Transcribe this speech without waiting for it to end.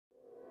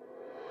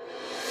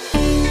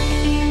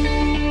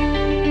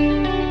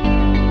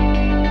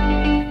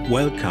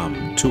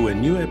Welcome to a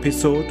new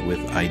episode with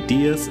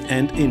ideas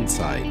and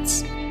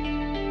insights.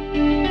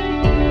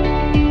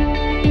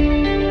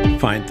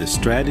 Find the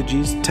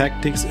strategies,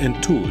 tactics,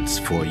 and tools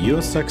for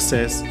your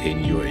success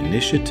in your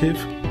initiative,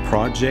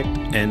 project,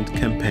 and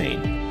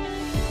campaign.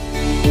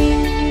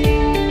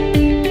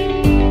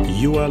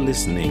 You are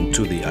listening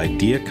to the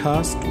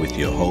IdeaCast with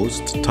your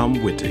host, Tom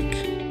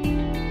Wittig.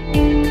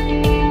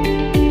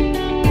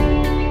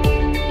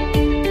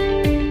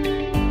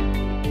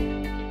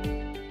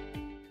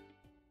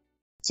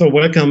 So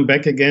welcome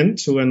back again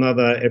to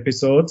another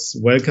episode.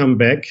 Welcome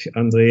back,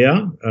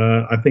 Andrea.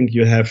 I think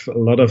you have a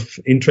lot of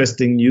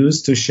interesting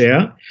news to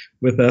share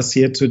with us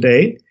here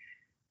today.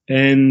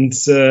 And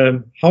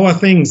how are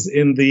things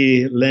in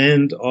the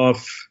land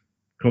of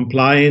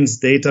compliance,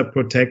 data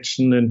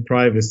protection, and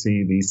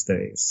privacy these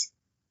days?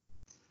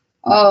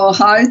 Oh,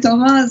 hi,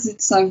 Thomas.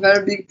 It's a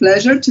very big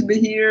pleasure to be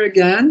here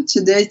again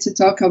today to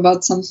talk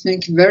about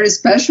something very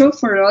special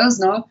for us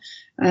now.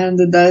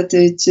 And that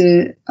it's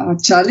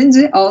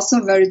challenging,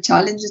 also very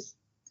challenging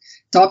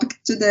topic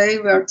today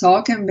we are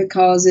talking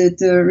because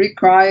it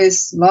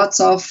requires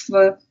lots of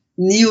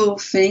new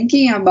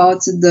thinking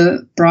about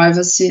the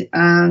privacy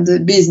and the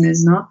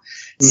business. No?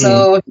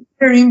 So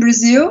here in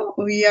Brazil,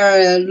 we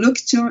are look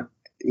to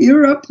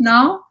Europe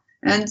now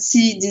and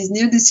see these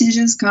new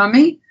decisions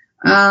coming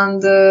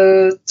and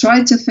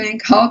try to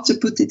think how to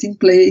put it in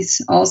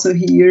place also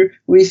here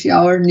with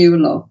our new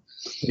law.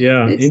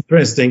 Yeah,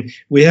 interesting.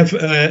 We have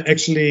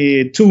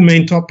actually two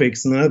main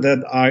topics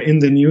that are in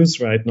the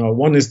news right now.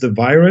 One is the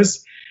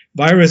virus,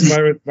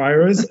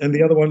 and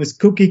the other one is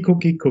cookie.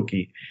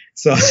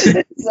 So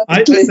exactly.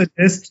 I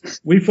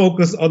suggest we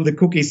focus on the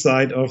cookie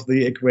side of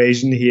the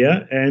equation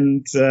here.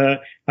 And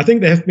I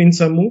think there have been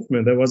some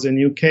movement. There was a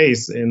new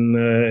case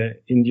in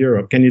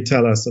Europe. Can you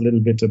tell us a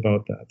little bit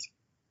about that?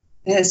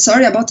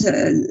 Sorry about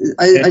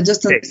I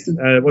just understood.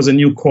 It was a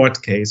new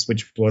court case,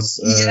 which was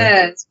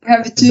yes, we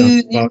have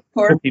two new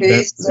court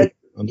cases.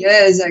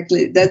 Yeah,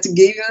 exactly. That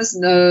gave us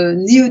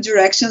new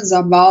directions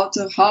about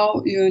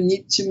how you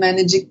need to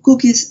manage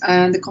cookies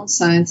and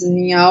consent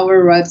in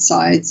our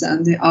websites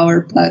and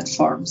our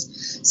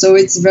platforms. So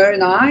it's very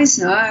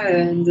nice,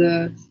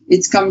 and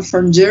it's coming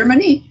from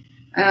Germany,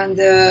 and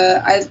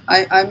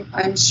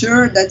I'm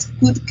sure that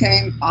could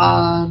came.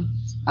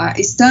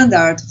 A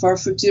standard for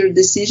future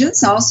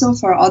decisions, also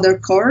for other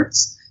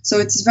courts. So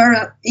it's very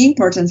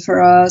important for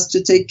us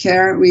to take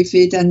care with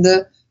it and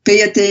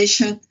pay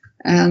attention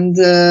and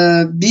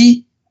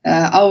be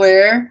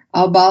aware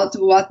about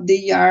what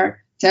they are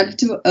telling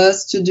to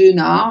us to do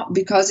now,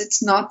 because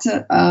it's not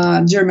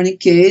a Germany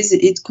case.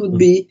 It could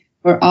be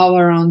for all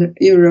around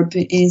Europe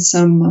in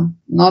some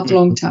not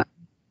long time.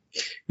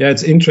 Yeah,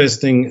 it's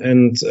interesting,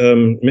 and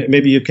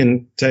maybe you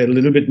can tell a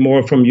little bit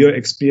more from your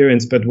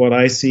experience, but what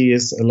I see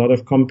is a lot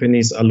of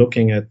companies are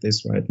looking at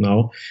this right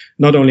now,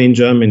 not only in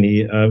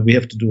Germany. We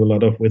have to do a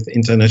lot of with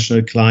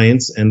international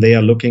clients, and they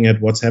are looking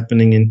at what's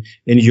happening in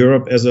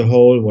Europe as a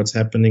whole, what's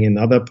happening in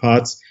other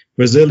parts.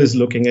 Brazil is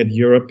looking at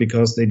Europe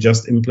because they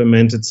just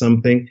implemented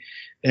something.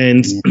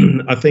 And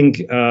I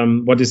think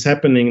what is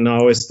happening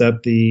now is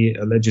that the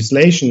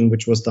legislation,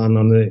 which was done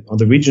on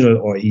the regional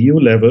or EU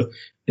level,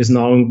 is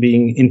now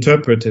being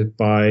interpreted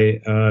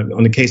by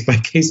on a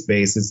case-by-case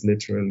basis,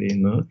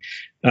 literally.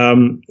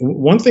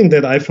 One thing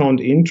that I found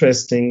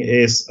interesting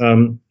is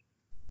a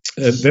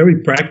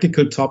very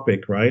practical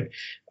topic, right?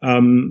 A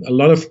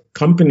lot of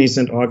companies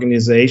and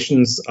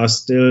organizations are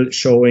still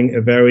showing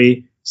a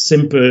very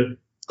simple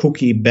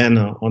cookie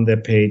banner on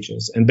their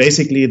pages. And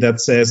basically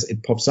that says,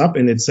 it pops up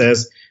and it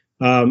says,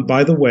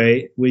 by the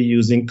way, we're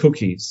using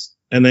cookies.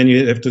 And then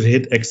you have to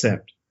hit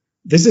accept.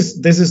 This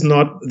is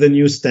not the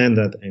new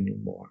standard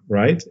anymore,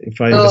 right?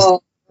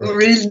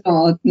 Really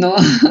not. No,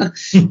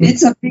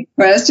 it's a big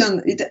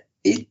question.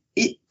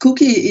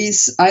 Cookie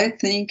is, I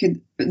think,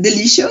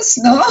 delicious,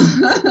 no?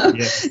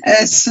 Yes.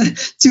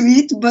 As to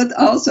eat, but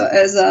also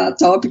as a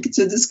topic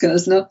to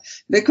discuss, no?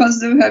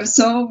 Because we have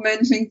so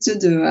many things to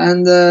do.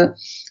 And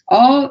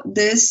all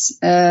this,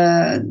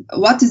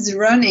 what is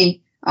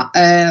running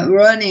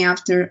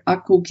after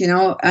a cookie,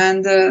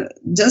 and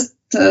just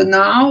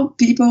now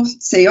people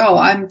say, oh,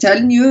 I'm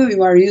telling you,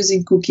 you are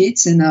using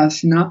cookies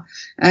enough,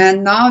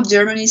 and now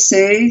Germany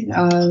say,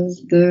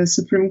 the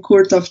Supreme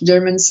Court of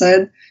Germany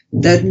said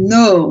that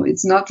no,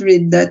 it's not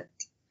really that.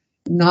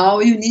 Now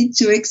you need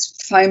to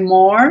specify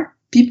more.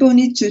 People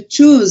need to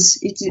choose.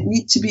 It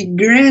needs to be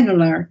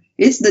granular.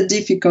 It's the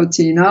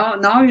difficulty now.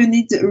 Now you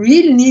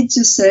really need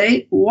to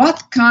say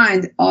what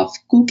kind of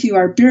cookie you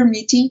are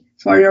permitting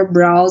for your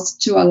browser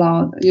to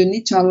allow. You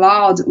need to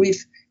allow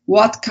with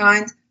what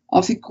kind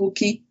of a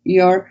cookie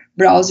your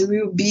browser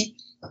will be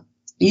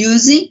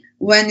using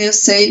when you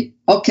say,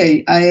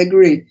 okay, I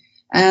agree.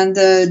 And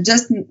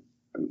just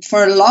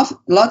for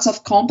lots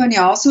of company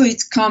also,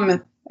 it's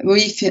come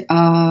with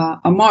a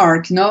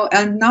mark,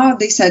 and now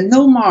they said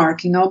no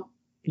mark,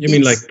 You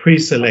mean like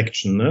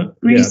pre-selection, no?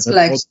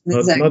 Pre-selection,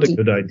 exactly. Not a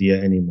good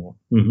idea anymore.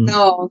 Mm-hmm.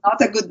 No,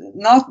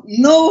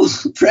 no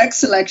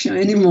pre-selection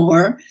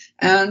anymore.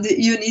 And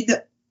you need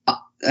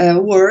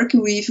work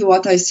with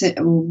what I say,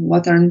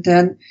 what I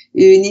intend.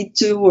 You need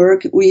to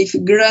work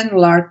with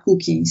granular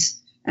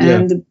cookies,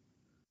 and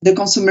the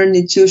consumer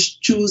needs to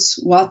choose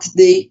what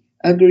they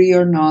agree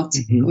or not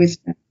with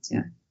that.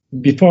 Yeah.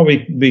 Before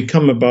we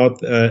come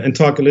about and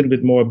talk a little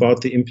bit more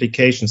about the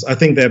implications, I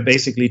think there are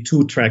basically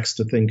two tracks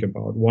to think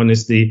about. One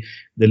is the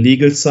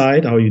legal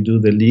side, how you do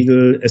the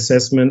legal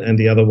assessment, and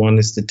the other one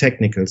is the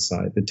technical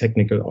side, the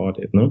technical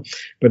audit. No,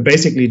 but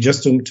basically,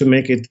 just to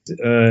make it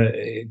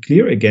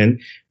clear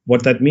again,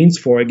 what that means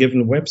for a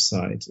given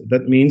website,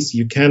 that means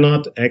you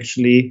cannot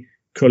actually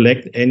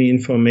collect any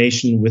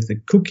information with a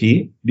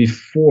cookie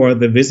before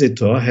the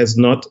visitor has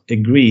not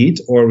agreed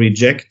or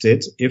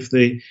rejected if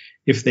they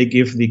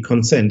give the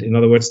consent, in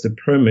other words, the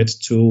permit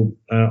to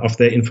of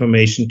their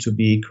information to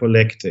be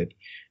collected.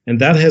 And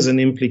that has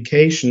an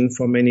implication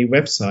for many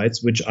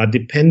websites which are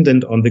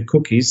dependent on the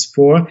cookies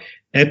for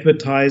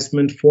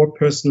advertisement, for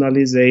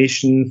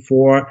personalization,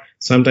 for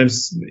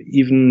sometimes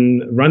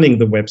even running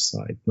the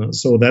website.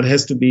 So that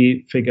has to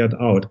be figured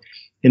out.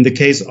 In the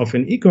case of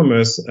an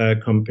e-commerce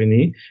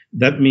company,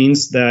 that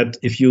means that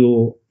if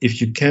you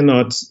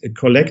cannot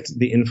collect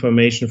the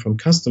information from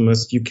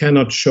customers, you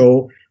cannot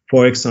show,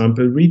 for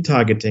example,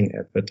 retargeting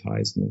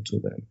advertisement to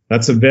them.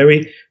 That's a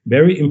very,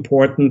 very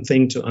important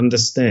thing to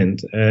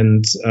understand.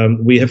 And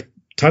we have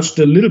touched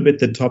a little bit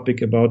the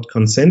topic about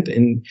consent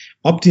in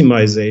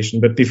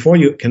optimization. But before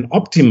you can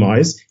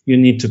optimize, you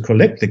need to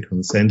collect the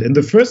consent in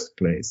the first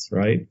place,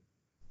 right?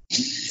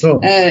 So,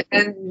 and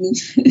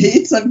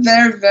it's a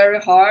very, very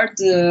hard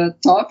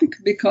topic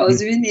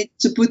because we need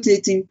to put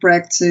it in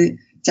practice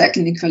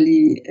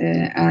technically,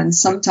 and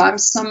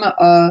sometimes some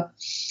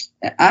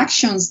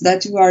actions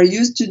that you are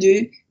used to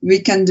do, we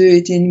can do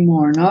it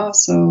anymore. No,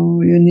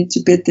 so you need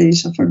to pay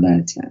attention for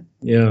that.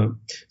 Yeah.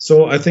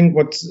 So I think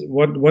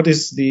what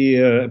is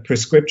the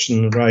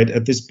prescription right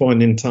at this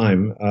point in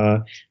time?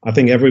 I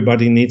think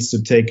everybody needs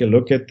to take a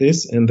look at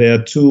this, and there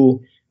are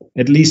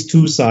at least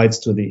two sides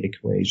to the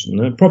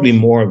equation. Probably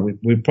more.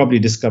 We'll probably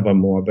discover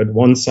more. But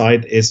one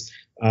side is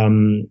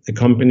a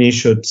company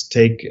should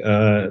seek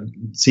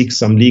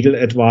some legal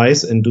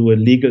advice and do a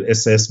legal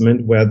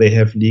assessment where they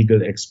have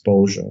legal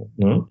exposure.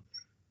 No?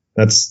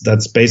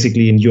 That's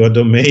basically in your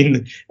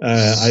domain,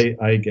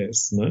 I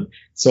guess. No?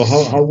 So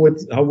how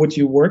would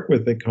you work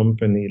with a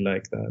company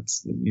like that?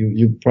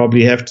 You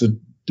probably have to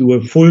do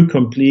a full,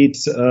 complete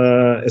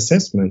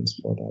assessment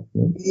for that.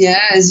 No?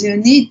 Yes, you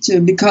need to,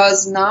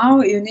 because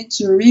now you need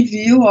to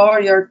review all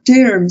your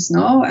terms,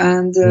 no?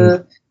 And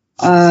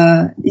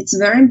it's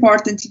very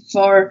important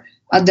for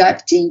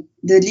adapting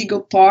the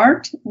legal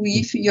part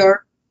with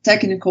your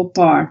technical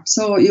part.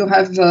 So you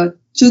have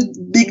two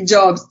big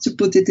jobs to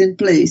put it in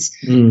place.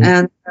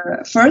 And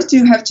first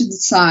you have to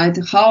decide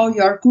how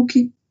your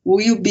cookie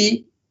will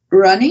be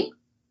running,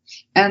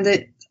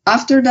 and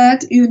after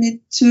that, you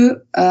need to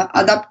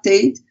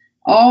adaptate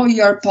all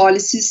your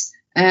policies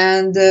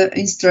and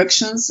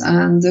instructions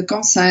and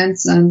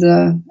consents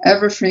and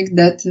everything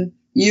that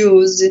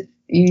you use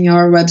in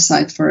your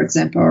website, for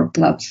example, or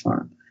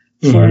platform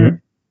for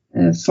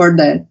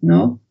that.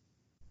 No,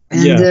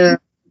 and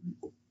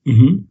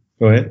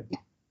go ahead.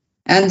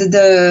 And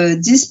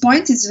this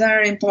point is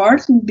very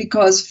important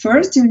because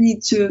first you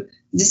need to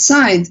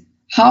decide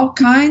how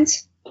kind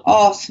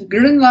of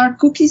granular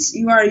cookies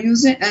you are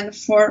using and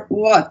for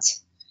what.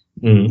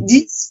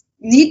 This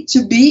need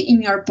to be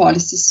in your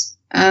policies,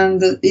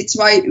 and it's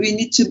why we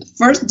need to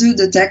first do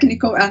the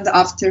technical, and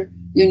after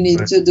you need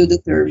to do the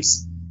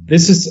terms.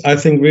 This is, I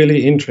think,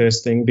 really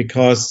interesting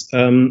because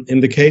in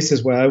the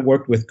cases where I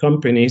work with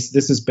companies,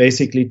 this is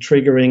basically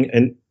triggering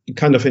an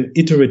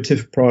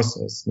iterative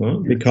process,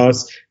 no?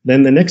 Because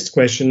then the next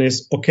question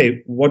is,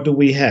 okay, what do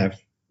we have?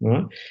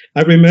 No?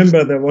 I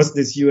remember there was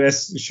this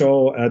US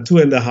show,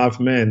 2.5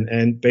 Men,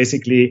 and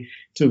basically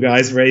two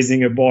guys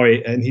raising a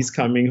boy, and he's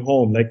coming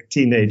home like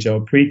teenager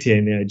or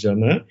pre-teenager,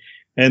 no?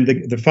 And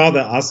the father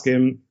asked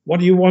him, what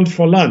do you want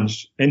for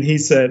lunch? And he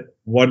said,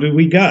 what do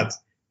we got?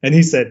 And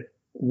he said,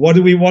 what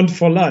do we want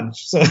for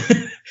lunch? So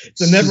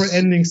it's a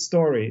never-ending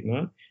story,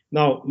 no?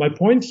 Now, my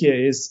point here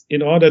is,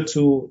 in order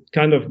to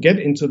kind of get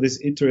into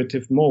this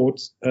iterative mode,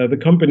 the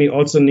company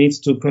also needs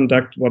to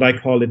conduct what I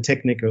call a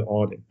technical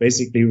audit,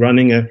 basically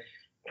running a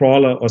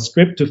crawler or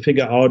script to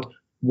figure out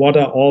what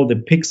are all the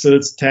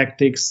pixels,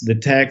 tactics, the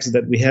tags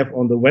that we have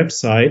on the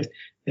website,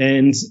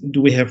 and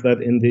do we have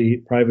that in the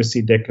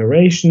privacy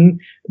declaration?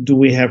 Do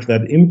we have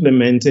that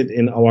implemented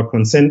in our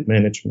consent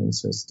management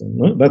system?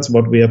 No? That's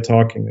what we are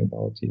talking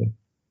about here.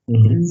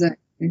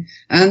 Exactly.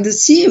 And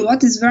see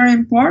what is very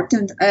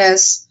important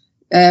as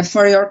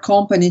for your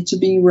company to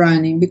be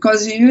running,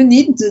 because you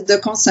need the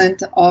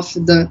consent of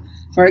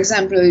for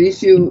example,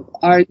 if you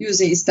are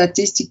using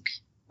statistic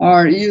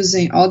or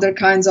using other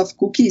kinds of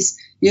cookies,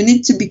 you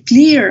need to be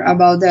clear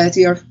about that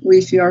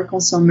with your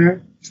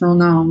consumer from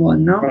now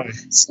on. No? Right.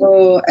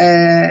 So,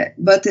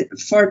 but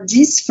for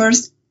this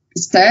first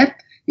step,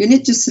 you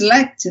need to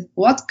select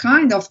what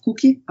kind of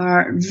cookie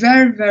are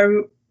very,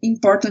 very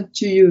important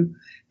to you.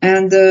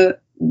 And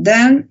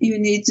then you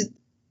need to,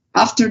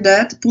 after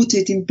that, put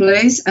it in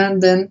place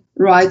and then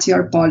write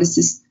your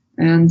policies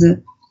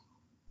and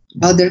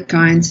other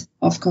kind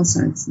of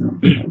consents. No?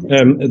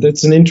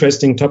 That's an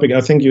interesting topic.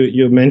 I think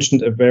you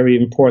mentioned a very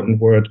important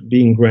word,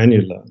 being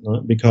granular,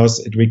 no? Because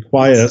it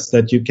requires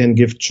that you can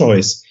give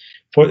choice.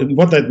 For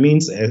what that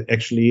means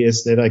actually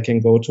is that I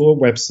can go to a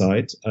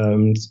website,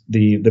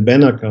 the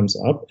banner comes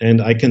up,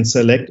 and I can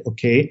select,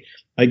 okay,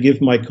 I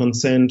give my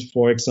consent,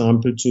 for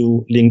example,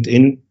 to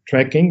LinkedIn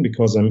tracking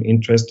because I'm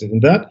interested in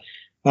that,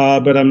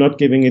 but I'm not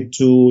giving it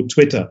to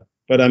Twitter,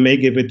 but I may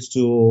give it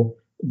to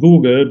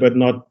Google, but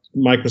not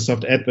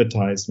Microsoft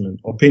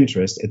advertisement or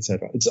Pinterest,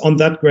 etc. It's on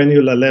that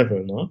granular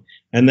level, no?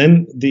 And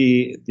then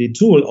the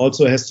tool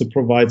also has to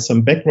provide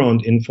some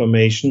background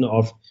information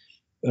of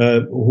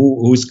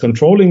who's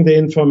controlling the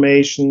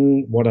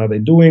information, what are they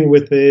doing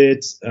with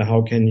it,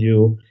 how can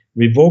you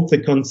revoke the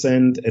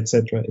consent,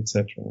 etc.,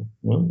 etc.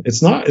 No?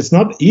 It's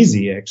not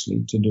easy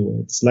actually to do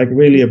it. It's like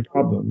really a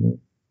problem.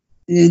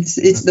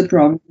 It's the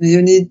problem.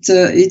 You need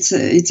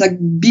it's a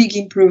big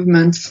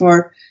improvement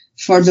for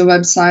the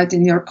website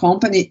in your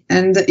company,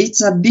 and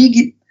it's a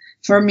big,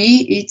 for me,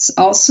 it's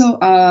also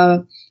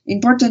a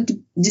important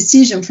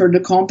decision for the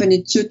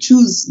company to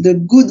choose the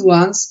good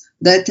ones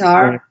that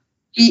are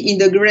in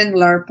the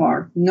granular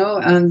part,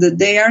 and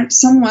they are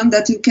someone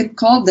that you can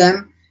call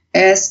them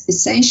as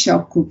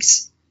essential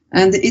cookies.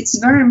 And it's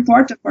very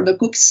important for the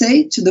cookie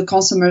say to the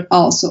consumer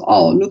also,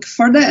 look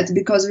for that,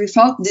 because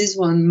without this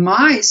one,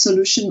 my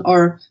solution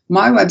or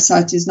my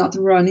website is not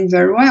running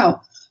very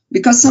well.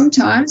 Because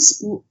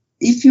sometimes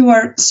if you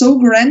are so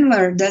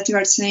granular that you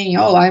are saying,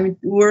 I'm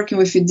working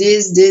with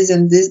this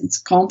and this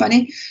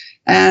company,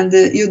 and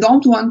you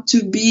don't want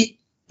to be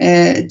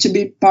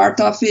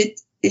part of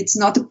it, it's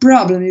not a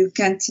problem. You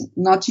can't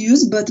not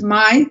use, but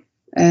my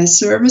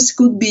service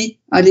could be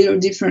a little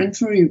different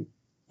for you.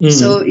 Mm-hmm.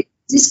 So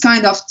this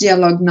kind of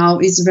dialogue now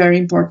is very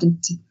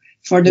important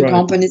for the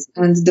companies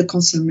and the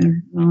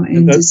consumer.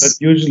 That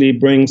usually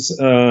brings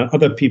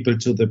other people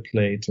to the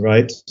plate,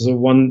 right? So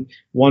one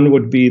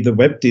would be the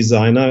web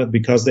designer,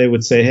 because they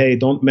would say, hey,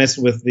 don't mess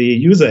with the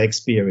user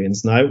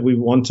experience. Now we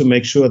want to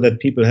make sure that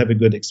people have a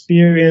good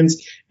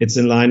experience. It's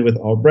in line with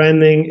our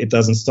branding. It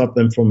doesn't stop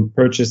them from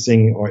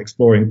purchasing or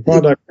exploring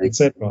products,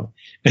 etc.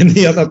 And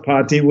the other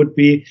party would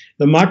be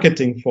the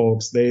marketing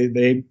folks.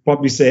 They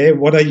probably say, hey,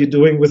 what are you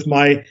doing with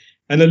my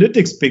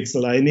analytics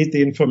pixel? I need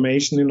the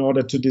information in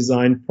order to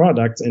design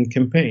products and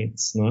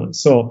campaigns. No?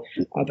 So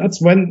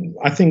that's when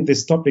I think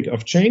this topic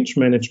of change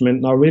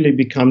management now really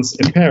becomes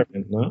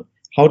apparent. No?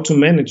 How to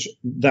manage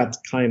that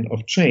kind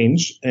of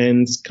change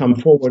and come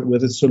forward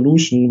with a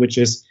solution which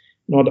is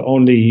not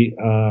only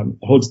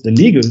holds the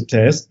legal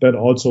test, but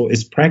also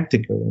is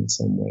practical in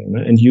some way, no?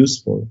 And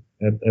useful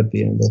at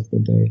the end of the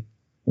day.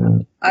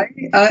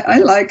 I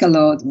like a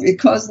lot,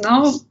 because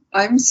now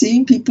I'm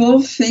seeing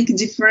people think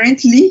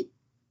differently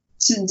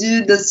to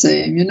do the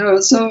same,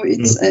 so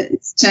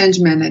it's change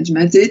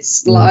management.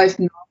 It's life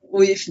now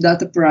with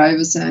data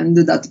privacy and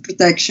the data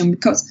protection,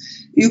 because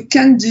you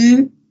can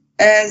do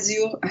as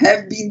you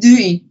have been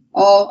doing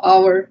all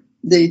our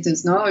data.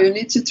 Now you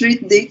need to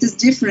treat data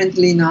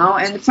differently now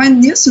and find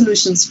new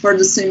solutions for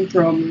the same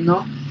problem. No,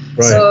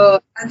 right. So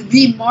and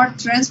be more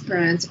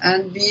transparent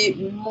and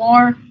be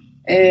more.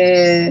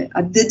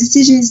 The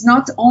decision is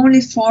not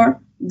only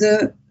for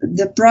the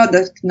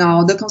product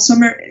now. The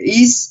consumer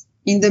is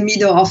in the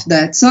middle of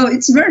that. So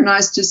it's very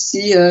nice to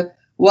see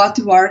what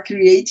you are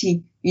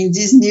creating in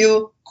this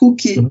new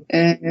cookie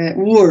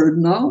world,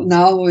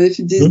 now with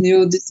these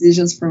new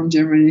decisions from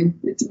Germany.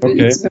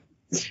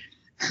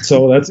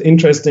 So that's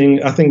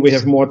interesting. I think we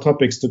have more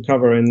topics to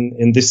cover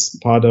in this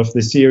part of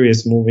the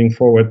series moving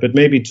forward. But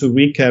maybe to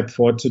recap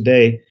for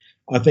today,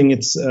 I think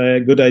it's a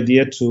good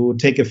idea to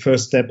take a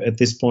first step at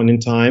this point in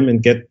time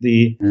and get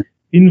the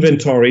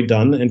inventory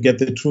done and get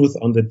the truth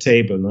on the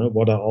table. No?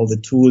 What are all the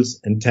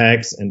tools and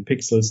tags and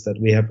pixels that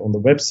we have on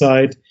the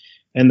website?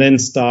 And then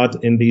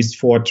start in these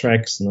 4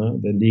 tracks, no?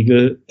 The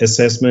legal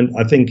assessment.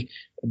 I think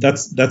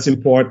that's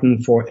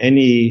important for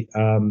any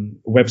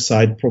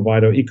website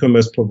provider,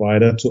 e-commerce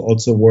provider, to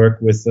also work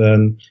with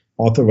an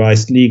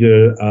authorized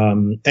legal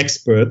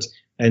expert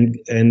and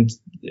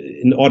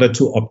in order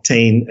to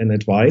obtain an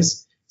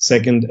advice.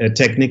 Second, a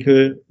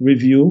technical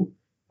review.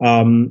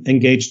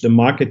 Engage the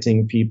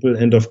marketing people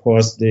and, of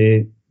course,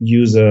 the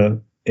user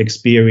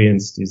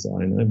experience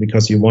designer,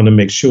 because you want to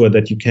make sure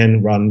that you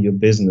can run your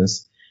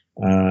business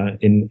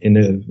in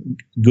a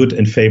good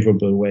and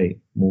favorable way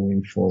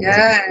moving forward.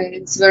 Yeah,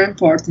 it's very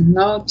important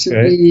now to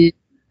be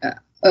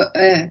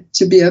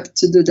up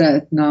to do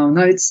that now.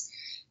 Now it's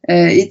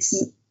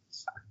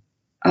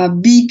a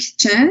big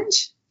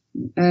change,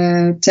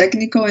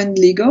 technical and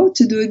legal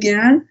to do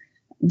again,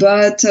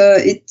 but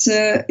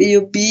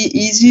it'll be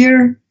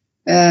easier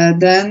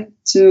then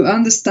to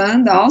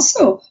understand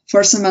also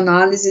for some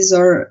analysis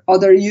or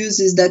other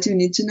uses that you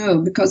need to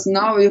know, because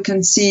now you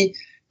can see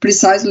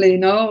precisely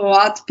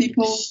what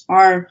people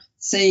are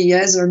saying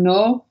yes or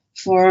no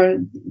for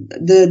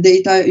the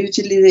data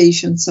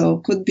utilization. So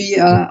could be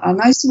a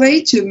nice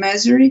way to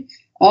measure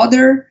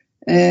other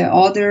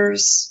other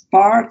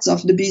parts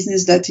of the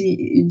business that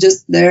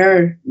just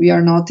there we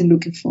are not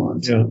looking for.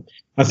 Yeah,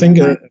 I think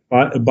a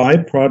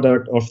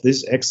byproduct of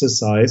this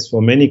exercise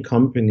for many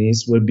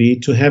companies will be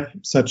to have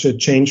such a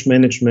change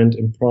management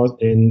in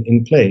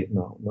play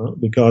now, no?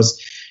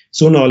 Because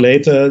sooner or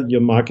later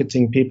your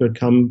marketing people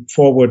come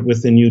forward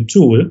with a new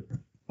tool.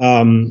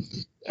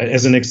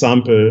 As an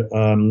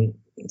example,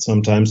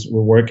 sometimes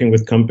we're working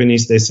with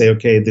companies, they say,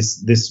 okay,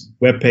 this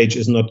web page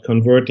is not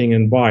converting,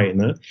 and why?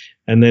 No?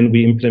 And then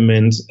we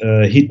implement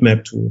a heat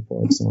map tool,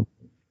 for example.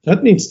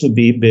 That needs to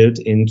be built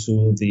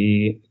into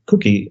the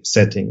cookie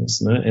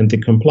settings, no? And the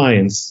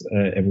compliance,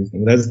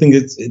 everything. I think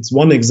it's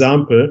one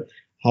example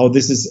how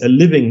this is a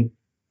living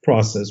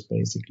process,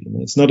 basically.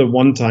 It's not a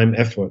one-time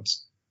effort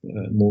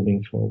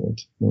moving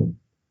forward. No?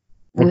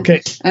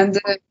 Okay. And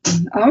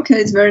okay,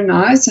 it's very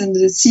nice, and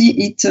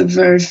see it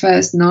very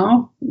fast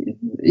now.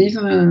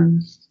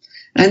 Even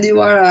and you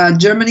are a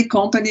Germany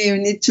company, you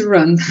need to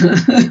run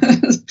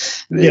because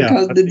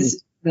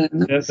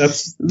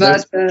it's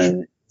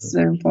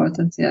very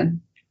important. Yeah.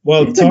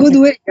 Well, it's a good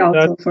way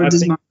also for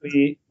this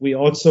market. We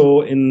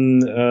also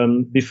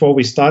before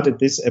we started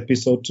this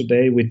episode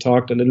today, we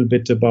talked a little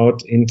bit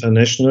about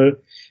international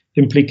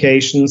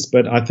implications,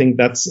 but I think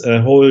that's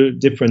a whole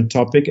different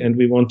topic, and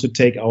we want to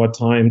take our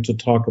time to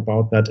talk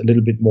about that a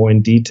little bit more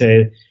in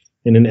detail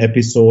in an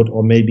episode,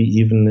 or maybe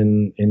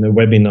even in a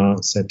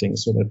webinar setting,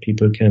 so that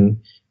people can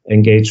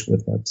engage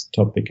with that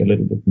topic a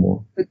little bit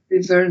more. It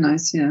would be very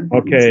nice, yeah.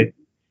 Okay.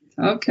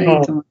 Okay.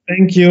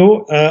 Thank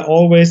you.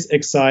 Always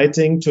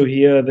exciting to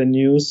hear the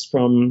news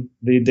from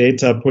the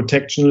data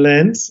protection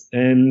land,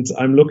 and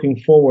I'm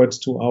looking forward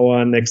to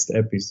our next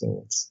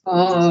episodes.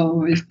 Oh,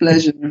 with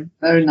pleasure.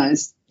 Very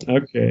nice.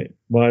 Okay.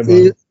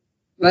 Bye-bye.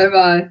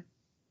 Bye-bye.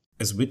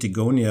 As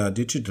Witigonia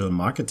Digital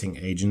Marketing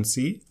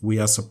Agency, we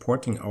are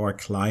supporting our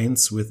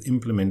clients with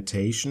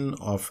implementation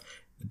of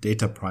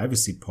data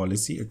privacy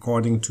policy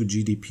according to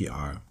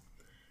GDPR.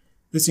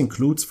 This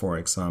includes, for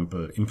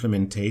example,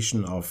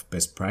 implementation of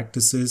best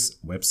practices,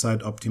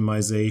 website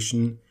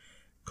optimization,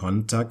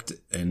 contact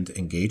and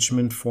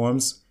engagement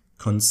forms,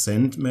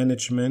 consent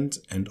management,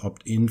 and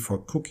opt-in for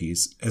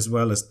cookies, as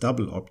well as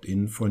double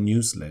opt-in for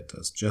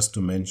newsletters, just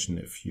to mention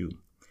a few.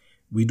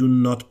 We do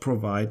not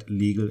provide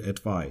legal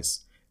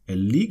advice. A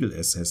legal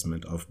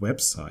assessment of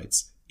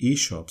websites,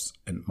 e-shops,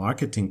 and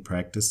marketing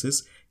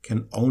practices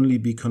can only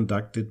be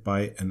conducted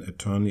by an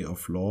attorney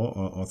of law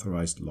or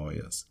authorized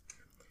lawyers.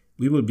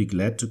 We will be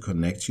glad to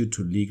connect you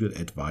to legal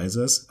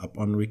advisors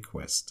upon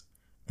request.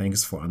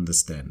 Thanks for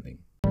understanding.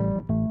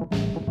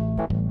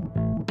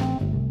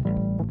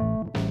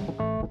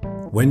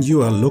 When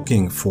you are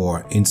looking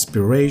for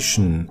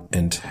inspiration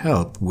and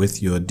help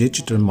with your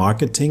digital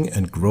marketing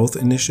and growth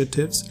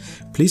initiatives,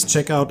 please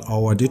check out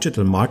our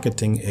digital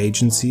marketing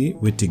agency,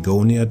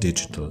 Witigonia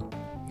Digital.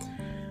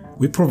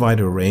 We provide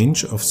a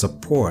range of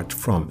support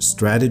from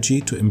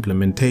strategy to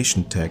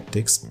implementation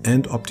tactics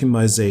and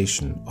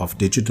optimization of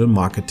digital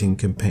marketing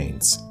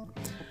campaigns.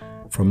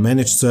 From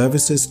managed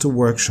services to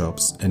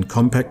workshops and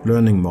compact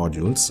learning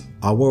modules,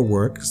 our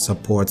work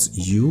supports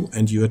you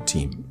and your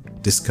team.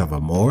 Discover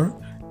more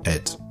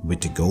at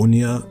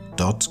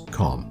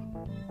witigonia.com.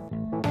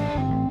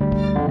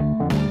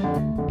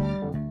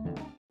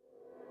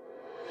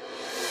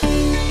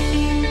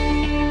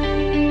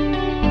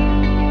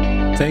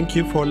 Thank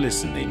you for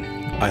listening.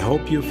 I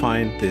hope you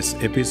find this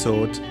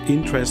episode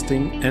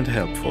interesting and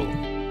helpful.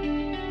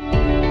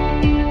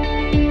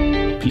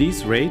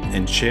 Please rate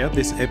and share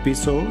this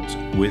episode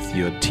with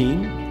your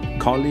team,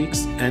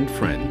 colleagues, and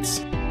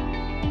friends.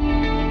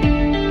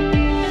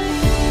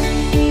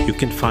 You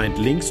can find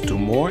links to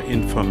more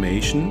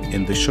information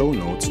in the show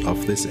notes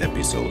of this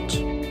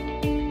episode.